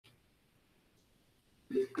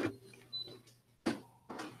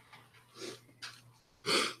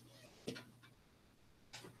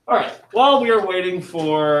All right, while we are waiting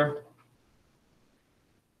for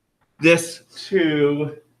this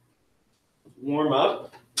to warm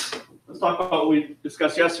up, let's talk about what we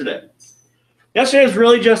discussed yesterday. Yesterday is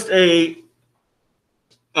really just a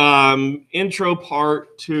intro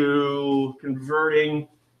part to converting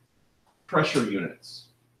pressure units.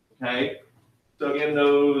 Okay, so again,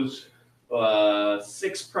 those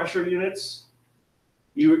 6 pressure units,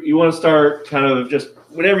 you want to start kind of just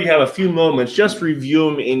whenever you have a few moments, just review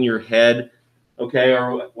them in your head, okay,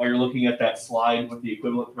 or while you're looking at that slide with the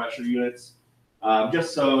equivalent pressure units,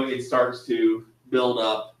 just so it starts to build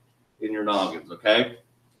up in your noggins, okay?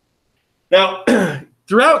 Now,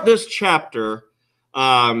 throughout this chapter,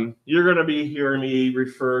 you're going to be hearing me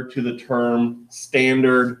refer to the term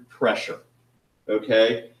standard pressure,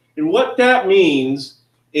 okay? And what that means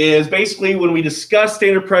is basically when we discuss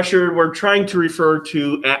standard pressure, we're trying to refer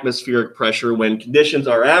to atmospheric pressure when conditions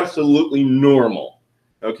are absolutely normal,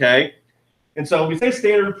 okay? And so when we say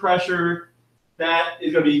standard pressure, that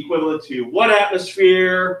is going to be equivalent to 1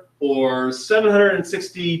 atmosphere or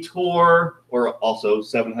 760 torr, or also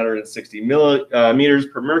 760 millimeters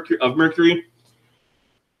per mercury,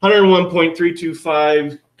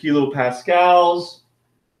 101.325 kilopascals,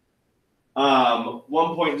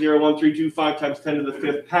 1.01325 times 10 to the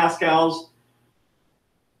 5th pascals,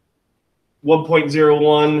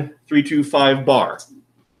 1.01325 bar.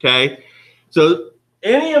 Okay, so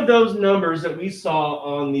any of those numbers that we saw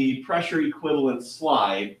on the pressure equivalent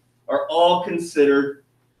slide are all considered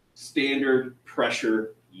standard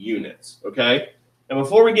pressure units. Okay, and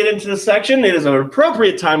before we get into the section, it is an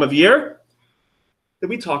appropriate time of year that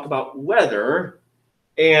we talk about weather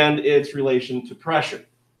and its relation to pressure.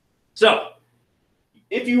 So,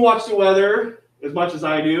 if you watch the weather as much as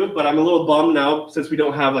I do, but I'm a little bummed now since we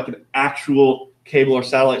don't have like an actual cable or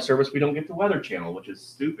satellite service, we don't get the Weather Channel, which is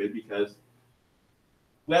stupid because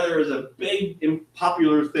weather is a big and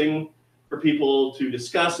popular thing for people to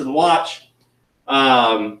discuss and watch.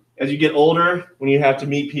 As you get older, when you have to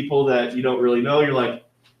meet people that you don't really know, you're like,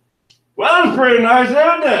 well, it's pretty nice,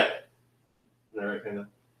 isn't it? Kind of,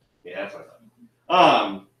 yeah, that's what I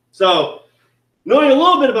thought. So, knowing a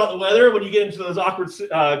little bit about the weather, when you get into those awkward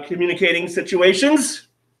communicating situations,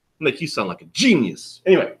 make you sound like a genius.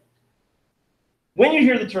 Anyway, when you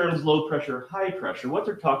hear the terms low pressure, high pressure, what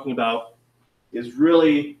they're talking about is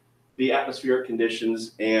really the atmospheric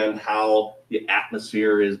conditions and how the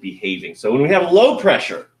atmosphere is behaving. So when we have low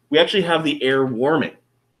pressure, we actually have the air warming.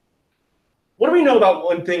 What do we know about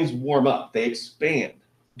when things warm up? They expand.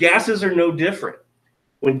 Gases are no different.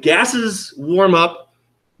 When gases warm up,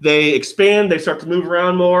 they expand, they start to move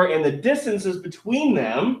around more, and the distances between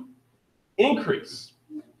them increase.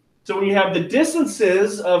 So when you have the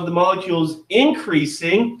distances of the molecules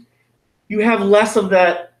increasing, you have less of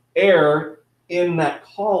that air in that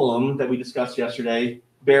column that we discussed yesterday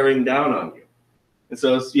bearing down on you. And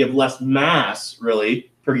so you have less mass,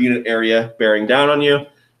 really, per unit area bearing down on you.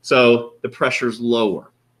 So the pressure's lower.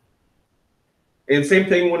 And same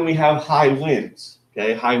thing when we have high winds.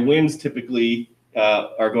 Okay, high winds typically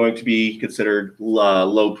are going to be considered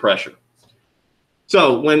low pressure.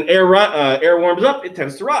 So when air warms up, it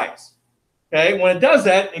tends to rise. Okay, when it does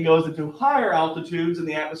that, it goes into higher altitudes in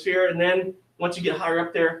the atmosphere, and then once you get higher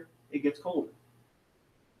up there, it gets colder.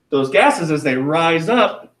 Those gases, as they rise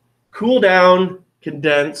up, cool down,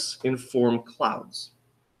 condense, and form clouds.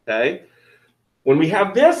 Okay, when we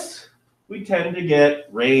have this, we tend to get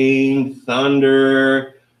rain,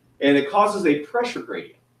 thunder, and it causes a pressure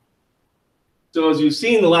gradient. So as you've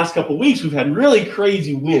seen the last couple of weeks, we've had really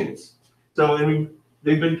crazy winds. So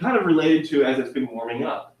they've been kind of related to as it's been warming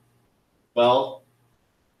up. Well,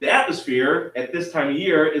 the atmosphere at this time of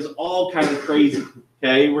year is all kind of crazy.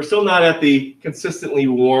 Okay, we're still not at the consistently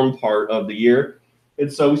warm part of the year. And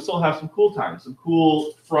so we still have some cool times, some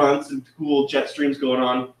cool fronts and cool jet streams going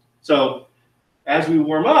on. So as we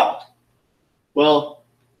warm up, well,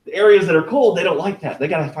 the areas that are cold, they don't like that. They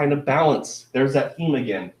got to find a balance. There's that theme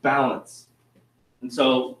again, balance. And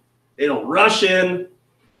so it'll rush in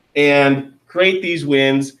and create these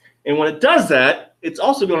winds. And when it does that, it's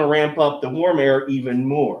also going to ramp up the warm air even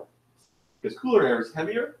more. Because cooler air is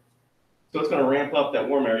heavier, so it's going to ramp up that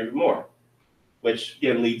warm air even more, which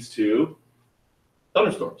again leads to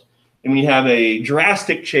thunderstorms. And when you have a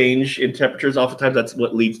drastic change in temperatures, oftentimes that's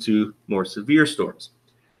what leads to more severe storms.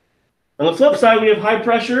 On the flip side, when you have high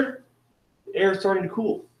pressure, the air is starting to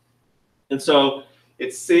cool. And so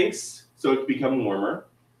it sinks, so it can become warmer.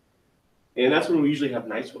 And that's when we usually have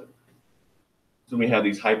nice weather. So we have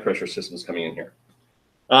these high pressure systems coming in here.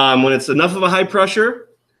 When it's enough of a high pressure,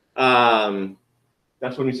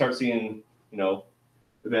 that's when we start seeing,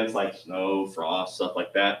 events like snow, frost, stuff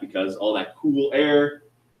like that, because all that cool air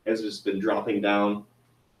has just been dropping down.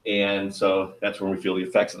 And so that's when we feel the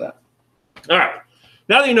effects of that. All right.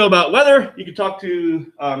 Now that you know about weather, you can talk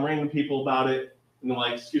to random people about it. And they're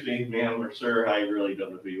like, excuse me, ma'am or sir, I really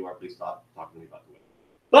don't know who you are. Please stop talking to me about the weather.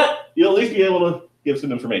 But you'll at least be able to give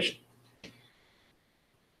some information.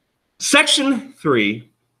 Section 3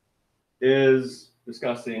 is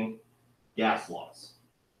discussing gas laws.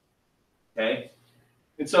 Okay?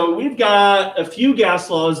 And so we've got a few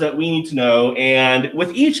gas laws that we need to know. And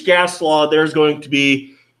with each gas law, there's going to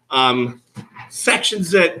be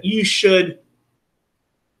sections that you should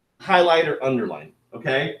highlight or underline.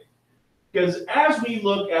 Okay? Because as we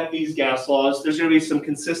look at these gas laws, there's going to be some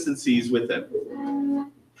consistencies with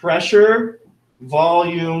them. Pressure,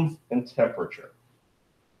 volume, and temperature.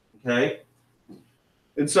 Okay?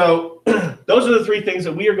 And so those are the three things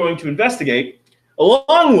that we are going to investigate,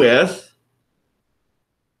 along with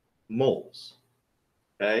moles.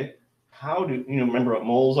 Okay? How do you remember what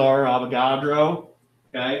moles are? Avogadro.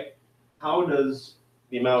 Okay? How does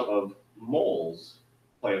the amount of moles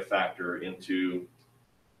play a factor into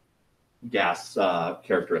gas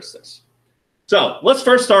characteristics? So let's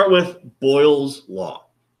first start with Boyle's law.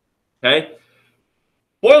 Okay?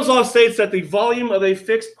 Boyle's law states that the volume of a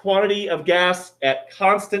fixed quantity of gas at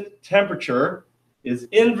constant temperature is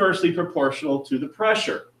inversely proportional to the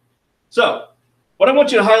pressure. So what I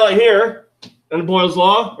want you to highlight here in Boyle's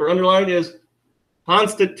law or underline is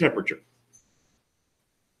constant temperature.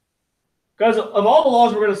 Because of all the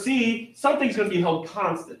laws we're going to see, something's going to be held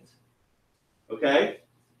constant. Okay?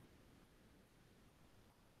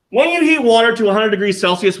 When you heat water to 100 degrees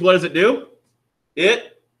Celsius, what does it do?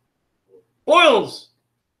 It boils.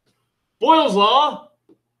 Boyle's law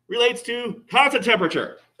relates to constant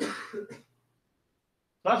temperature.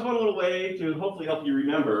 That's one little way to hopefully help you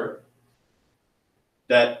remember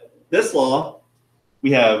that this law,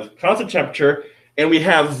 we have constant temperature and we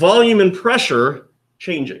have volume and pressure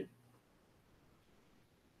changing.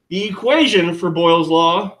 The equation for Boyle's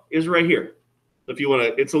law is right here. If you want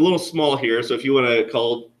to, it's a little small here, so if you want to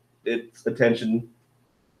call its attention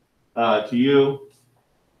to you,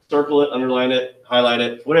 circle it, underline it, highlight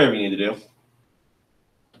it, whatever you need to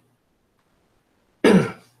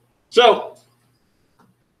do. So,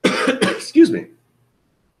 excuse me.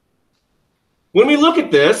 When we look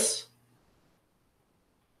at this,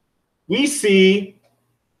 we see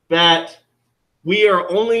that we are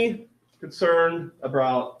only concerned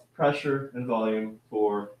about pressure and volume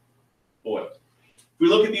for Boyle. If we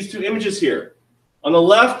look at these two images here, on the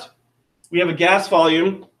left, we have a gas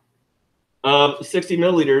volume of 60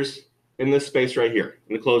 milliliters in this space right here,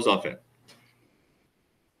 in the closed-off end.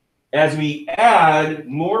 As we add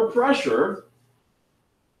more pressure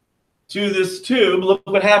to this tube, look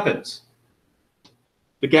what happens.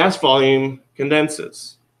 The gas volume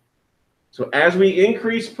condenses. So as we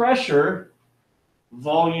increase pressure,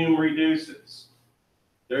 volume reduces.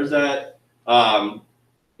 There's that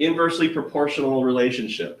inversely proportional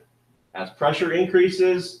relationship. As pressure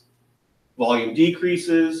increases, volume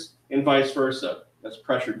decreases, and vice versa. As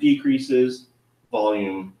pressure decreases,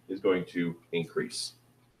 volume is going to increase.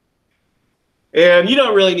 And you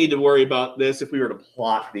don't really need to worry about this if we were to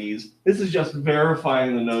plot these. This is just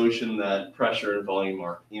verifying the notion that pressure and volume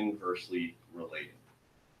are inversely related.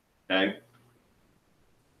 Okay?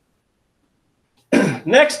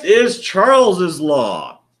 Next is Charles's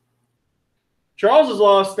law. Charles's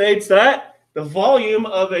law states that the volume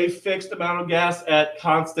of a fixed amount of gas at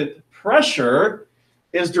constant pressure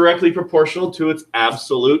is directly proportional to its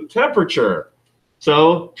absolute temperature.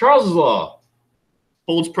 So Charles's law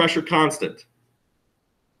holds pressure constant.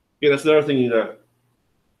 Yeah, that's another thing you need to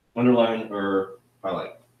underline or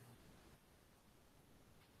highlight.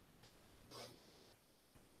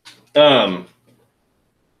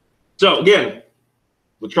 So again,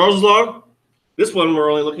 with Charles's law, this one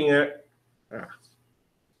we're only looking at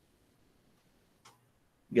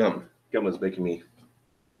gum. Gum is making me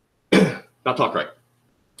not talk right.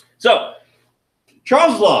 So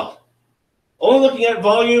Charles's law, only looking at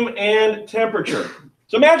volume and temperature.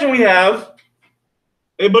 So imagine we have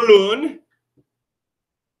a balloon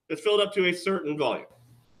that's filled up to a certain volume.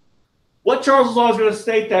 What Charles's law is going to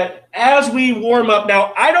state that as we warm up,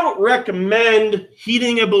 now I don't recommend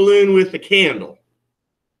heating a balloon with a candle.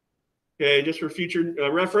 Okay, just for future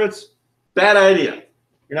reference, bad idea.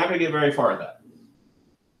 You're not going to get very far at that.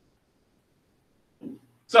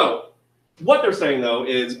 So what they're saying, though,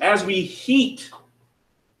 is as we heat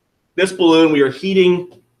this balloon, we are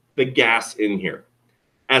heating the gas in here.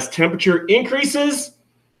 As temperature increases,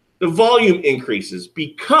 the volume increases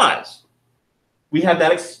because we have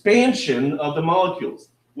that expansion of the molecules.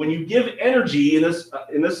 When you give energy in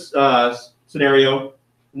this scenario,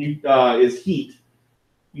 is heat.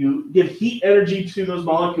 You give heat energy to those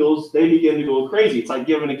molecules, they begin to go crazy. It's like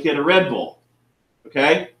giving a kid a Red Bull,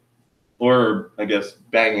 okay? Or I guess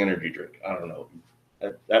Bang energy drink. I don't know.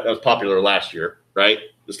 That was popular last year, right?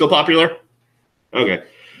 It's still popular? Okay.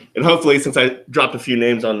 And hopefully, since I dropped a few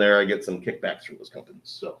names on there, I get some kickbacks from those companies.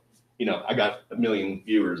 So, you know, I got 1 million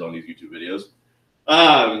viewers on these YouTube videos.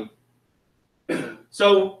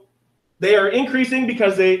 So they are increasing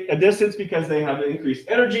because they have increased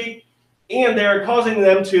energy, and they're causing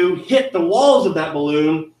them to hit the walls of that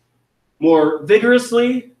balloon more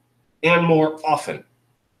vigorously and more often.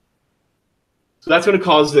 So that's going to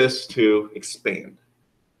cause this to expand.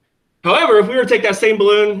 However, if we were to take that same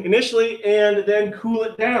balloon initially and then cool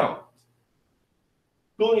it down,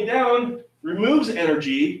 cooling it down removes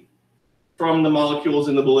energy from the molecules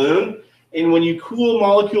in the balloon. And when you cool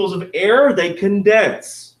molecules of air, they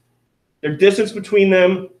condense. Their distance between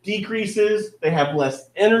them decreases. They have less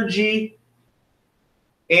energy.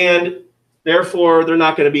 And therefore, they're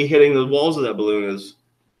not going to be hitting the walls of that balloon as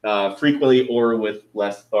frequently or with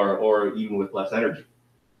less, or even with less energy.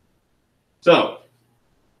 So,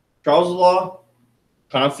 Charles's law,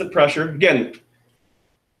 constant pressure. Again,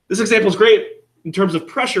 this example is great in terms of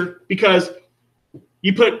pressure because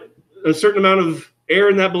you put a certain amount of air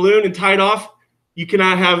in that balloon and tie it off, you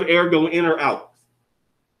cannot have air go in or out.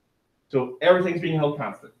 So everything's being held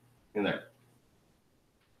constant in there.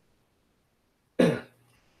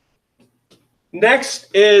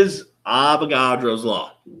 Next is Avogadro's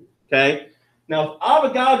law. Okay? Now,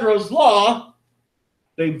 Avogadro's law,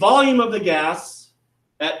 the volume of the gas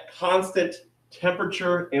at constant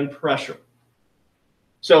temperature and pressure.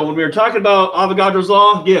 So when we were talking about Avogadro's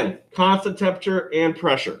law, again, constant temperature and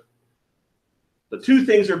pressure. The two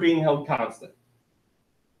things are being held constant.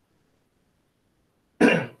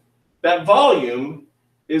 That volume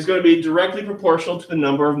is going to be directly proportional to the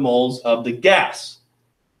number of moles of the gas.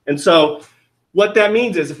 And so what that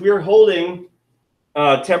means is if we are holding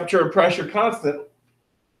temperature and pressure constant,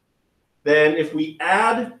 then if we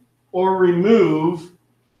add or remove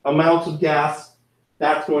amounts of gas,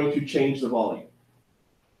 that's going to change the volume.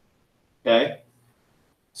 Okay?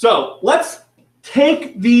 So let's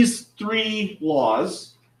take these three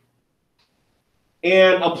laws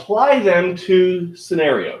and apply them to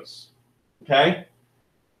scenarios. Okay?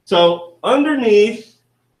 So underneath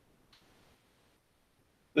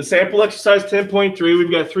the sample exercise 10.3, we've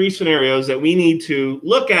got three scenarios that we need to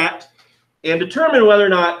look at and determine whether or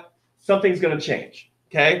not something's going to change.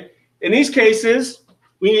 Okay? In these cases,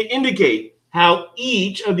 we need to indicate how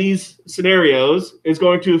each of these scenarios is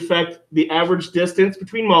going to affect the average distance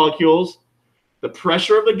between molecules, the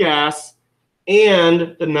pressure of the gas,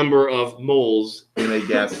 and the number of moles in a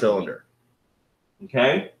gas cylinder.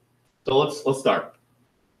 Okay? So let's start.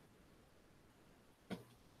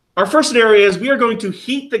 Our first scenario is we are going to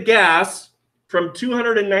heat the gas from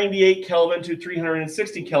 298 Kelvin to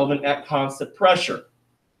 360 Kelvin at constant pressure.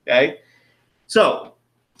 Okay? So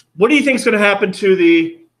what do you think is going to happen to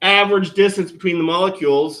the average distance between the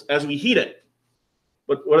molecules as we heat it?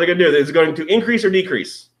 What are they going to do? Is it going to increase or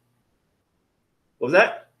decrease? What was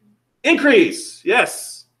that? Increase.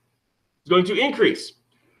 Yes. It's going to increase.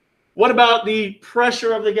 What about the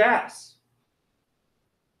pressure of the gas?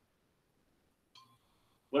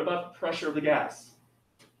 What about the pressure of the gas?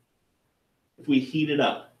 If we heat it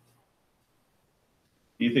up,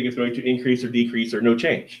 do you think it's going to increase or decrease or no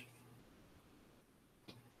change?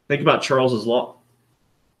 Think about Charles's law.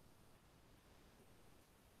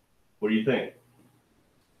 What do you think?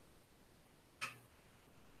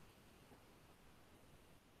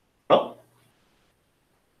 Oh.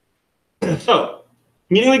 So,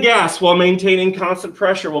 heating the gas while maintaining constant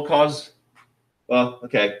pressure will cause, well,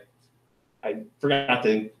 okay. I forgot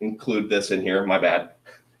to include this in here. My bad.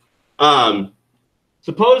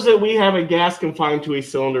 Suppose that we have a gas confined to a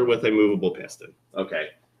cylinder with a movable piston. Okay.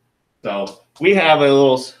 So we have a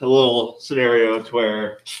little scenario to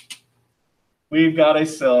where we've got a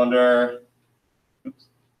cylinder,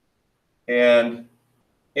 and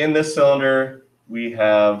in this cylinder we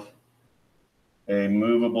have a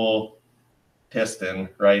movable piston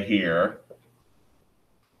right here.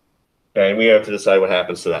 Okay, and we have to decide what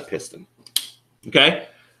happens to that piston. Okay?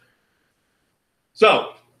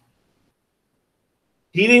 So,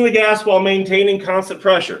 heating the gas while maintaining constant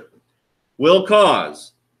pressure will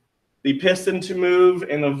cause the piston to move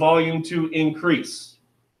and the volume to increase.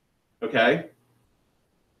 Okay?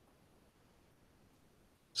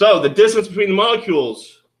 So, the distance between the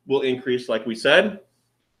molecules will increase, like we said.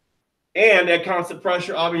 And at constant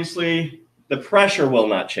pressure, obviously, the pressure will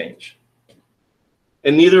not change.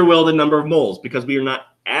 And neither will the number of moles, because we are not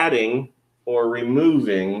adding or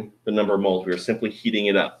removing the number of moles. We are simply heating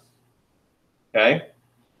it up. Okay?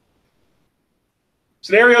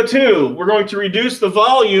 Scenario 2, we're going to reduce the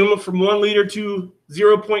volume from 1 liter to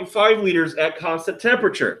 0.5 liters at constant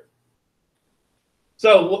temperature.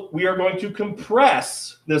 So we are going to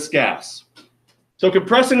compress this gas. So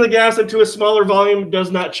compressing the gas into a smaller volume does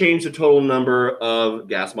not change the total number of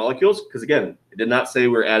gas molecules, because again, it did not say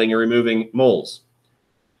we're adding or removing moles.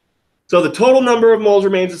 So the total number of moles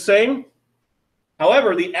remains the same.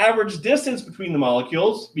 However, the average distance between the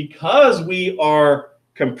molecules, because we are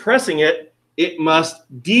compressing it, it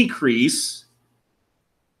must decrease.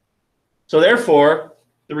 So therefore,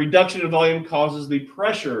 the reduction in volume causes the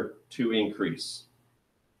pressure to increase.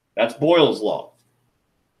 That's Boyle's law.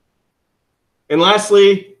 And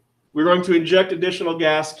lastly, we're going to inject additional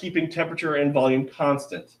gas, keeping temperature and volume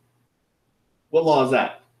constant. What law is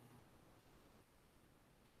that?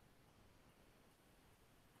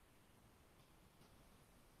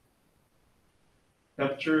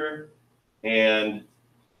 Temperature and,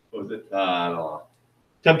 what was it? I don't know.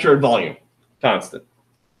 Temperature and volume, constant.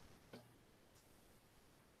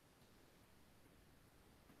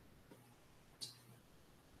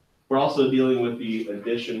 We're also dealing with the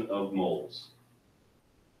addition of moles.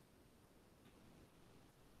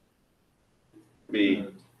 Be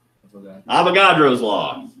Avogadro's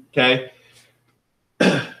law, okay?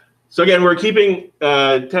 So again, we're keeping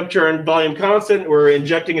temperature and volume constant. We're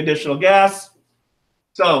injecting additional gas.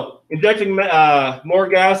 So injecting more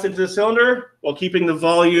gas into the cylinder while keeping the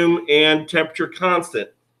volume and temperature constant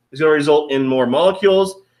is going to result in more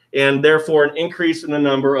molecules and therefore an increase in the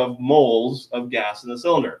number of moles of gas in the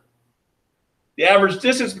cylinder. The average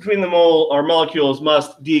distance between the molecules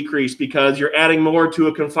must decrease because you're adding more to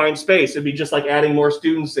a confined space. It'd be just like adding more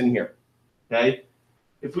students in here. Okay?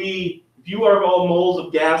 If you are all moles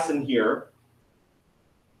of gas in here,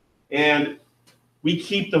 and we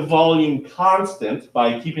keep the volume constant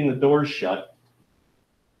by keeping the doors shut,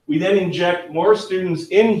 we then inject more students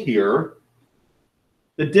in here,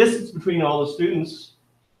 the distance between all the students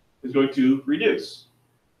is going to reduce.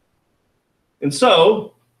 And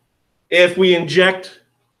so, if we inject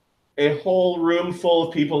a whole room full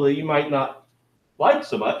of people that you might not like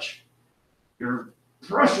so much, your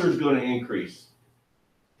pressure is going to increase.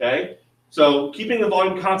 Okay? So keeping the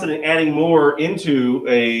volume constant and adding more into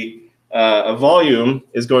a volume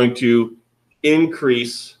is going to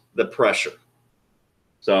increase the pressure.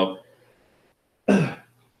 So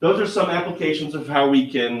those are some applications of how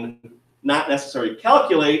we can not necessarily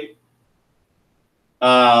calculate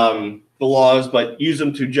the laws, but use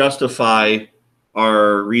them to justify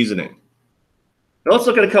our reasoning. Now let's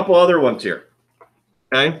look at a couple other ones here.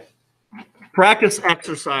 Okay? Practice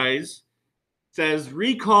exercise says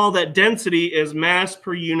recall that density is mass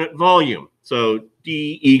per unit volume. So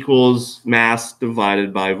D equals mass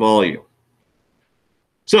divided by volume.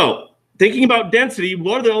 So thinking about density,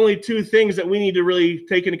 what are the only two things that we need to really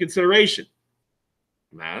take into consideration?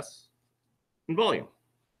 Mass and volume.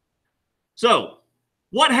 So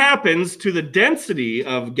what happens to the density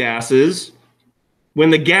of gases when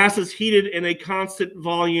the gas is heated in a constant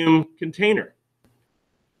volume container?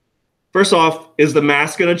 First off, is the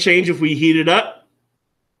mass going to change if we heat it up?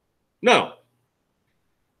 No.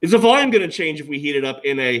 Is the volume going to change if we heat it up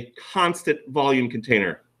in a constant volume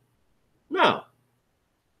container? No.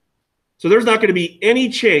 So there's not going to be any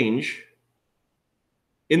change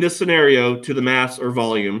in this scenario to the mass or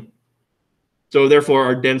volume. So therefore,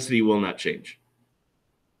 our density will not change.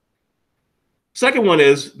 Second one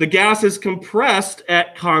is the gas is compressed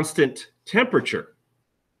at constant temperature.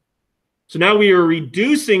 So now we are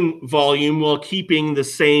reducing volume while keeping the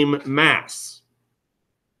same mass.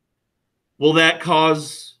 Will that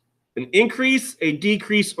cause an increase, a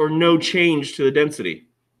decrease, or no change to the density?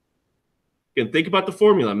 Again, think about the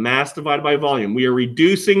formula, mass divided by volume. We are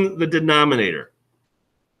reducing the denominator.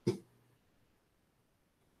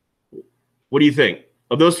 What do you think?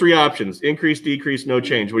 Of those three options, increase, decrease, no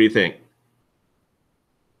change, what do you think?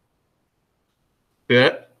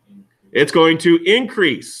 Yeah. It's going to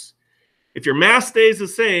increase. If your mass stays the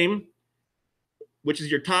same, which is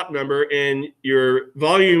your top number, and your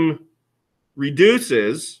volume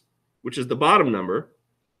reduces, which is the bottom number,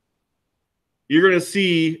 you're going to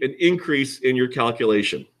see an increase in your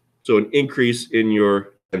calculation. So an increase in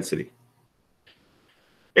your density.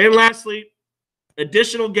 And lastly,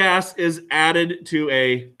 additional gas is added to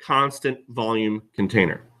a constant volume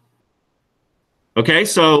container. Okay,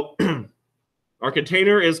 so our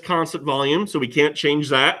container is constant volume, so we can't change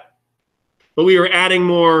that. But we are adding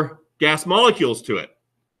more gas molecules to it.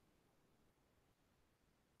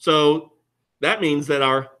 So that means that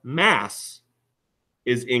our mass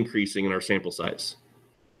is increasing in our sample size.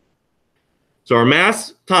 So our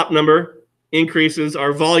mass top number increases,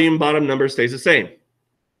 our volume bottom number stays the same.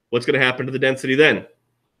 What's going to happen to the density then?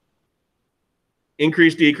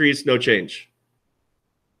 Increase, decrease, no change.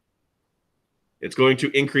 It's going to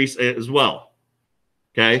increase as well.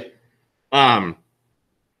 Okay.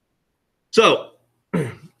 So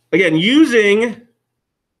again, using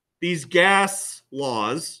these gas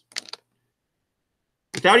laws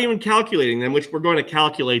without even calculating them, which we're going to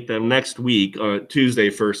calculate them next week on Tuesday,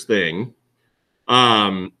 first thing.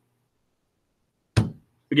 Again,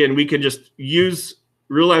 we can just use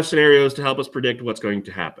real life scenarios to help us predict what's going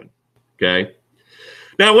to happen. Okay.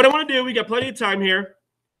 Now, what I want to do, we got plenty of time here,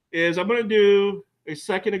 is I'm going to do a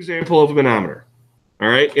second example of a manometer. All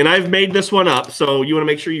right. And I've made this one up. So you want to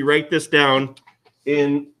make sure you write this down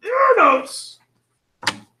in your notes.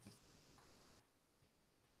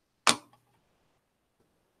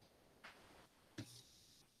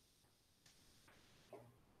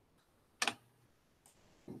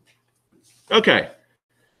 Okay.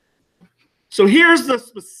 So here's the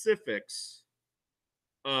specifics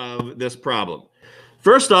of this problem.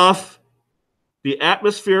 First off, the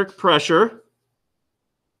atmospheric pressure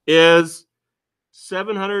is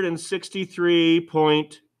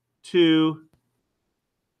 763.2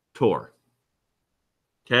 torr.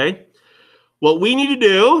 Okay. What we need to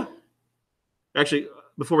do, actually,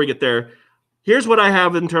 before we get there, here's what I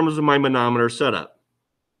have in terms of my manometer setup.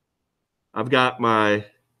 I've got my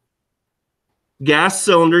gas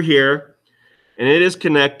cylinder here, and it is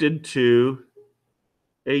connected to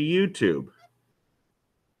a U-tube.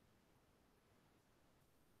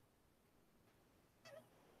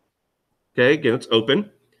 Okay, again, it's open.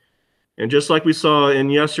 And just like we saw in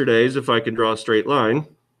yesterday's, if I can draw a straight line,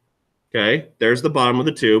 okay, there's the bottom of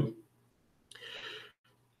the tube.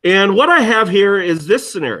 And what I have here is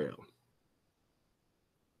this scenario.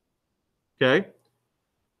 Okay.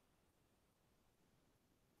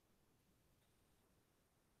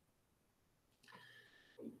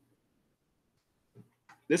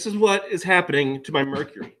 This is what is happening to my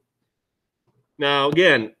mercury. Now,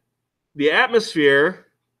 again, the atmosphere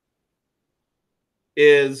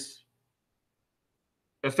is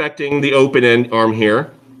affecting the open end arm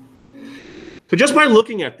here. So just by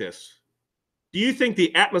looking at this, do you think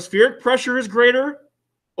the atmospheric pressure is greater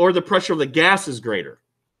or the pressure of the gas is greater?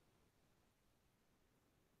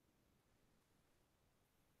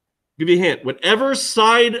 Give you a hint. Whatever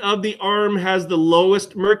side of the arm has the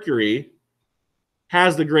lowest mercury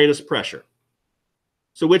has the greatest pressure.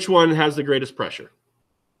 So which one has the greatest pressure?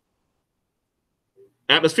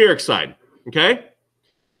 Atmospheric side, okay?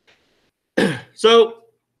 So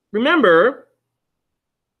remember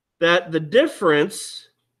that the difference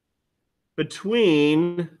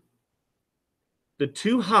between the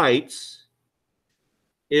two heights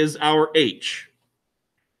is our H.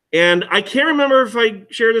 And I can't remember if I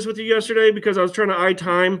shared this with you yesterday because I was trying to eye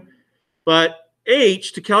time, but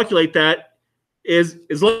H, to calculate that, is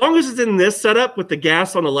as long as it's in this setup with the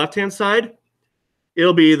gas on the left-hand side,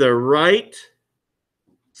 it'll be the right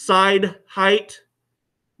side height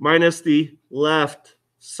minus the left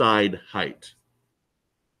side height.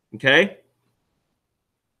 Okay?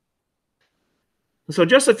 So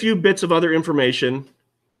just a few bits of other information.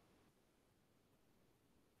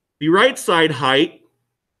 The right side height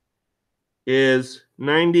is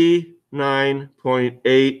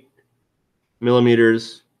 99.8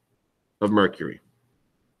 millimeters of mercury.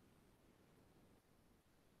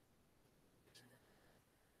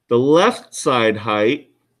 The left side height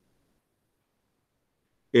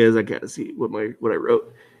is, I gotta see what I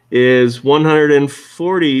wrote, is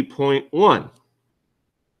 140.1.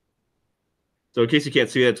 So in case you can't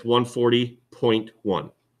see that, it's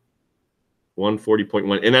 140.1.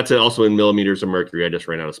 140.1. And that's also in millimeters of mercury. I just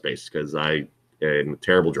ran out of space because I am a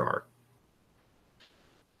terrible drawer.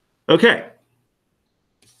 Okay.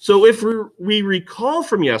 So if we recall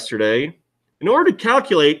from yesterday, in order to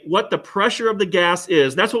calculate what the pressure of the gas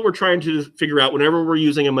is, that's what we're trying to figure out whenever we're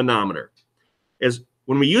using a manometer. Is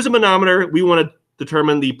when we use a manometer, we want to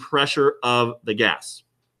determine the pressure of the gas.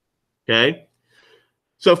 Okay?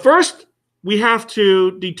 So first, we have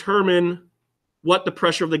to determine what the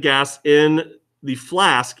pressure of the gas in the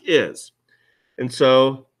flask is. And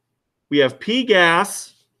so we have P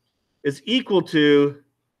gas is equal to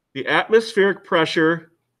the atmospheric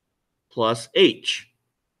pressure plus H.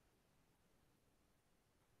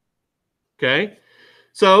 Okay?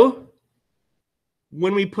 So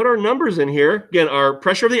when we put our numbers in here, again, our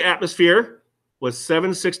pressure of the atmosphere was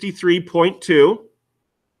 763.2.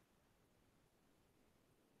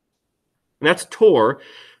 and that's torr.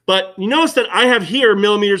 But you notice that I have here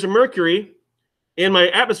millimeters of mercury, and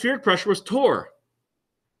my atmospheric pressure was torr.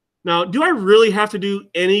 Now, do I really have to do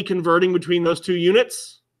any converting between those two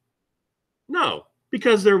units? No,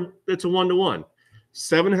 because it's a one-to-one.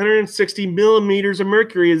 760 millimeters of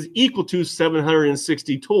mercury is equal to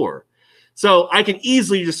 760 torr. So I can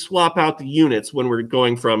easily just swap out the units when we're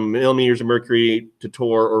going from millimeters of mercury to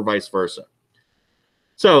torr or vice versa.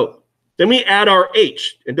 So then we add our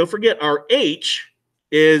H. And don't forget, our H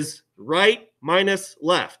is right minus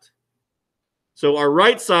left. So our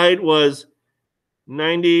right side was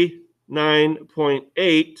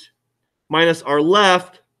 99.8 minus our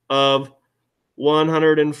left of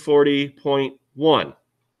 140.1.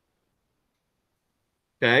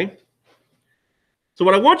 Okay? So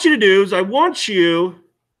what I want you to do is I want you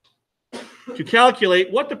to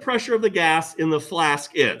calculate what the pressure of the gas in the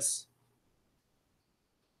flask is.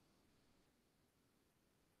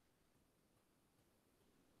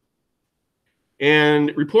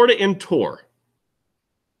 And report it in torr.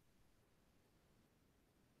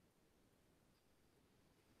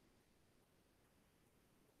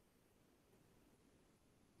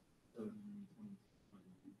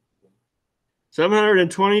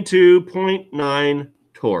 $722.9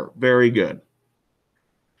 torr. Very good.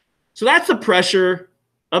 So that's the pressure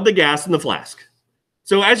of the gas in the flask.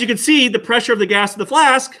 So as you can see, the pressure of the gas in the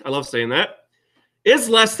flask, I love saying that, is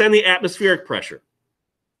less than the atmospheric pressure,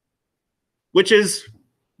 which is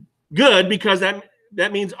good because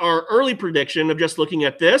that means our early prediction of just looking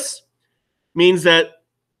at this means that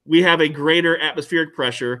we have a greater atmospheric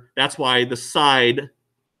pressure. That's why the side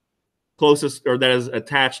closest or that is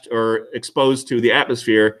attached or exposed to the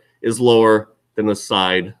atmosphere is lower than the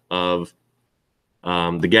side of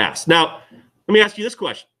the gas. Now, let me ask you this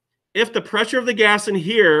question. If the pressure of the gas in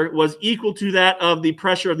here was equal to that of the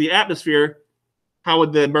pressure of the atmosphere, how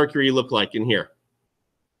would the mercury look like in here?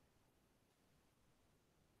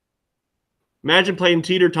 Imagine playing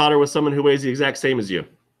teeter-totter with someone who weighs the exact same as you.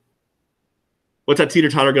 What's that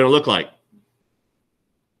teeter-totter going to look like?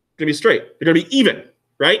 It's going to be straight. They're going to be even,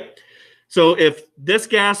 right? So if this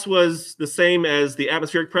gas was the same as the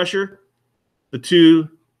atmospheric pressure, the two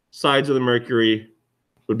sides of the mercury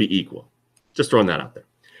would be equal. Just throwing that out there.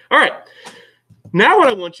 All right. Now what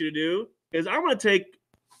I want you to do is I want to take,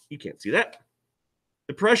 you can't see that,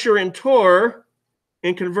 the pressure in torr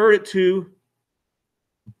and convert it to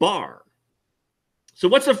bar. So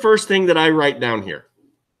what's the first thing that I write down here?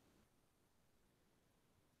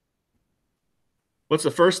 What's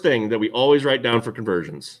the first thing that we always write down for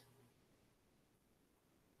conversions?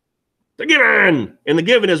 The given. And the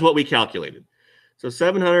given is what we calculated. So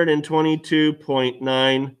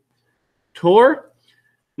 722.9 torr.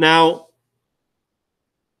 Now,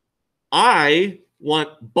 I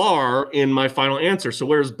want bar in my final answer. So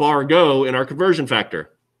where does bar go in our conversion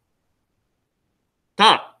factor?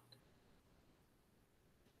 Top.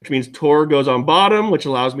 Which means torr goes on bottom, which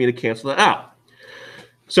allows me to cancel that out.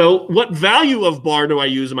 So what value of bar do I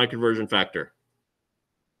use in my conversion factor?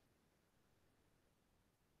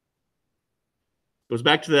 Goes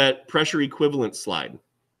back to that pressure equivalent slide.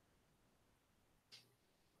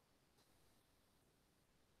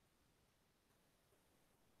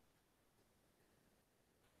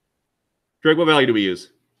 Greg, what value do we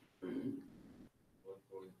use?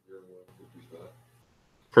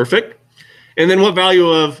 Perfect. And then what value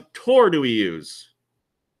of torr do we use?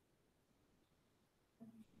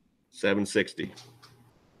 760.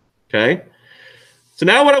 Okay. So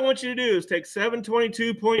now what I want you to do is take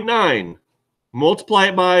 722.9, multiply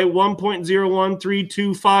it by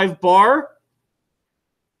 1.01325 bar,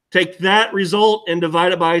 take that result and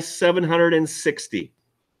divide it by 760.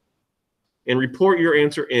 And report your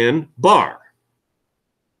answer in bar.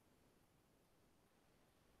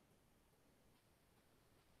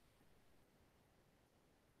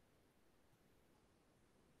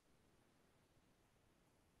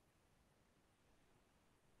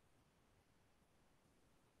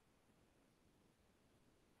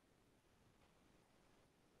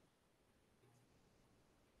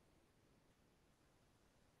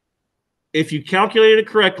 If you calculated it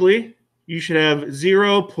correctly, you should have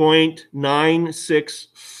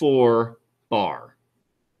 0.964 bar.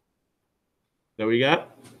 Is that what you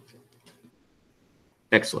got?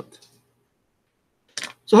 Excellent.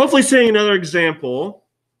 So hopefully seeing another example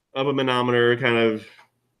of a manometer kind of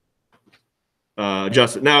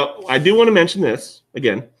adjusted. Now, I do want to mention this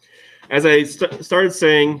again. As I started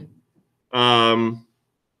saying at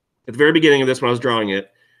the very beginning of this when I was drawing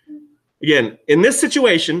it, again, in this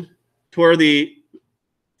situation, to where the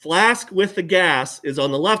flask with the gas is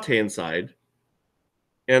on the left-hand side,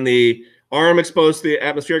 and the arm exposed to the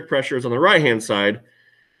atmospheric pressure is on the right-hand side,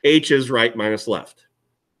 H is right minus left.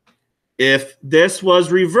 If this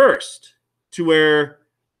was reversed to where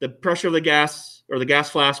the pressure of the gas or the gas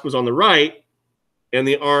flask was on the right and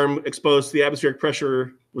the arm exposed to the atmospheric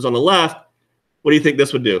pressure was on the left, what do you think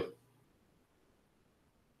this would do?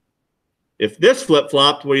 If this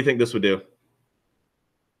flip-flopped, what do you think this would do?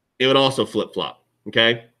 It would also flip-flop,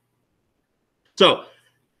 okay? So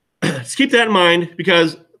let's keep that in mind,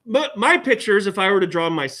 because my pictures, if I were to draw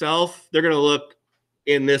them myself, they're going to look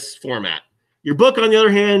in this format. Your book, on the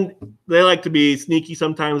other hand, they like to be sneaky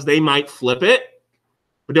sometimes. They might flip it,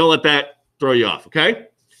 but don't let that throw you off, okay?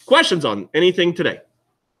 Questions on anything today?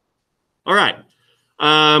 All right.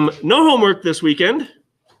 No homework this weekend.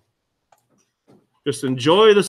 Just enjoy the